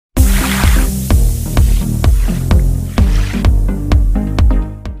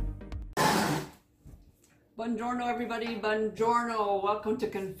Buongiorno everybody, buongiorno. Welcome to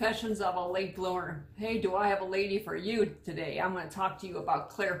Confessions of a Late Bloomer. Hey, do I have a lady for you today? I'm going to talk to you about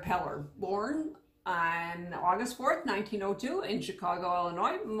Clara Peller, born on August 4th, 1902 in Chicago,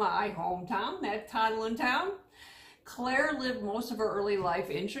 Illinois, my hometown, that toddling town. Claire lived most of her early life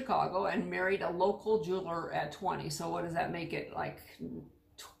in Chicago and married a local jeweler at 20. So what does that make it, like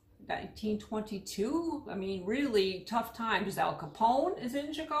 1922? I mean, really tough times. Al Capone is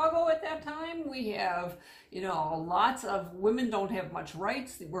in Chicago at that time. We have, lots of women don't have much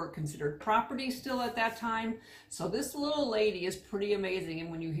rights. They were considered property still at that time. So this little lady is pretty amazing,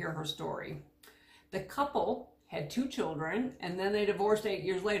 and when you hear her story. The couple had 2 children, and then they divorced 8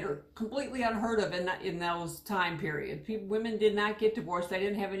 years later. Completely unheard of in those time periods. Women did not get divorced. They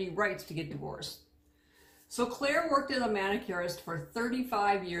didn't have any rights to get divorced. So Claire worked as a manicurist for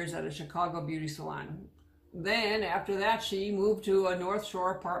 35 years at a Chicago beauty salon. Then, after that, she moved to a North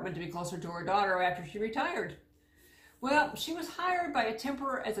Shore apartment to be closer to her daughter after she retired. Well, she was hired by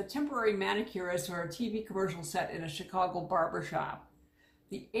as a temporary manicurist for a TV commercial set in a Chicago barber shop.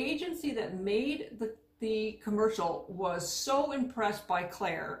 The agency that made the commercial was so impressed by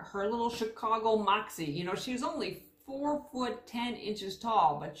Claire, her little Chicago moxie. She was only 4'10"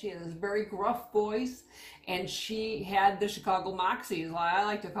 tall, but she has a very gruff voice, and she had the Chicago moxie, is what I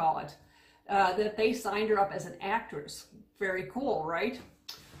like to call it, that they signed her up as an actress. Very cool, right?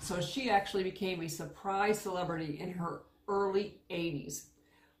 So she actually became a surprise celebrity in her early 80s.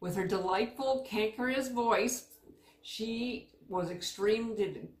 With her delightful, cankerous voice, she was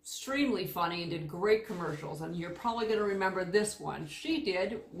extremely funny and did great commercials. And you're probably going to remember this one. She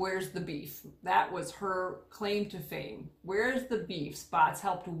did Where's the Beef? That was her claim to fame. Where's the Beef spots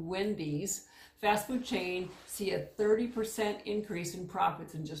helped Wendy's fast food chain see a 30% increase in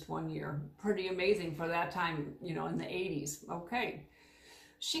profits in just 1 year. Pretty amazing for that time, in the 80s. Okay.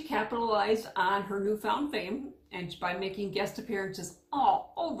 She capitalized on her newfound fame and by making guest appearances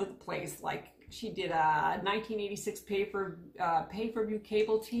all over the place. Like, she did a 1986 pay-per-view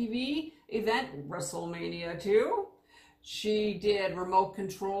cable TV event, WrestleMania 2. She did Remote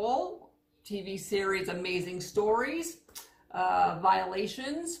Control, TV series Amazing Stories,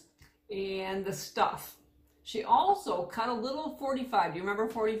 Violations, and The Stuff. She also cut a little 45. Do you remember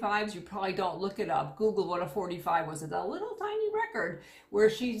 45s? You probably don't. Look it up. Google what a 45 was. It's a little tiny record where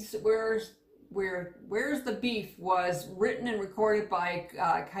Where's the Beef was written and recorded by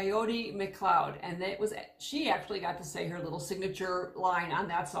Coyote McLeod, and she actually got to say her little signature line on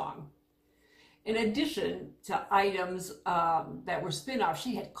that song. In addition to items that were spin-offs,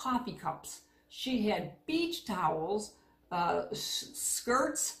 she had coffee cups, she had beach towels,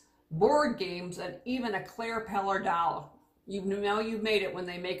 skirts, board games, and even a Clara Peller doll. You've made it when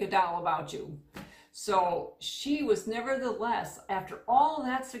they make a doll about you. So she was, nevertheless, after all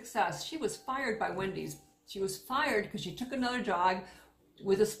that success, she was fired by Wendy's. She was fired because she took another job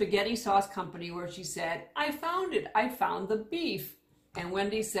with a spaghetti sauce company where she said, I found it. I found the beef. And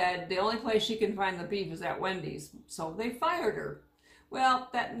Wendy said the only place she can find the beef is at Wendy's. So they fired her. Well,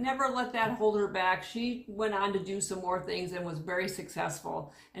 that never let that hold her back. She went on to do some more things and was very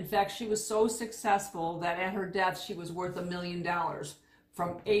successful. In fact, she was so successful that at her death, she was worth $1 million.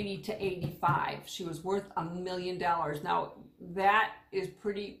 From 80 to 85, she was worth $1 million. Now, that is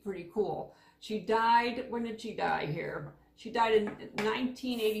pretty cool. She died, when did she die here? She died in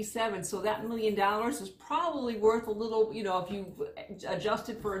 1987, so that $1 million is probably worth a little, if you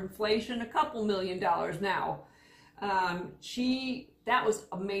adjusted for inflation, a couple $1 million now. That was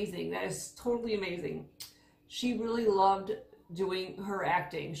amazing. That is totally amazing. She really loved doing her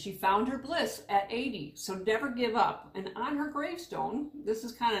acting. She found her bliss at 80, so never give up. And on her gravestone, this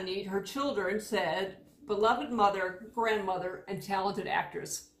is kind of neat, her children said, beloved mother, grandmother, and talented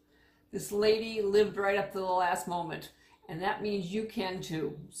actress. This lady lived right up to the last moment, and that means you can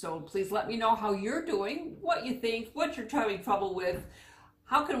too. So please let me know how you're doing, what you think, what you're having trouble with.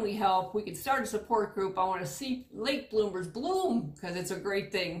 How can we help? We can start a support group. I want to see late bloomers bloom because it's a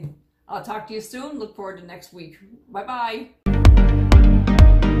great thing. I'll talk to you soon. Look forward to next week. Bye-bye.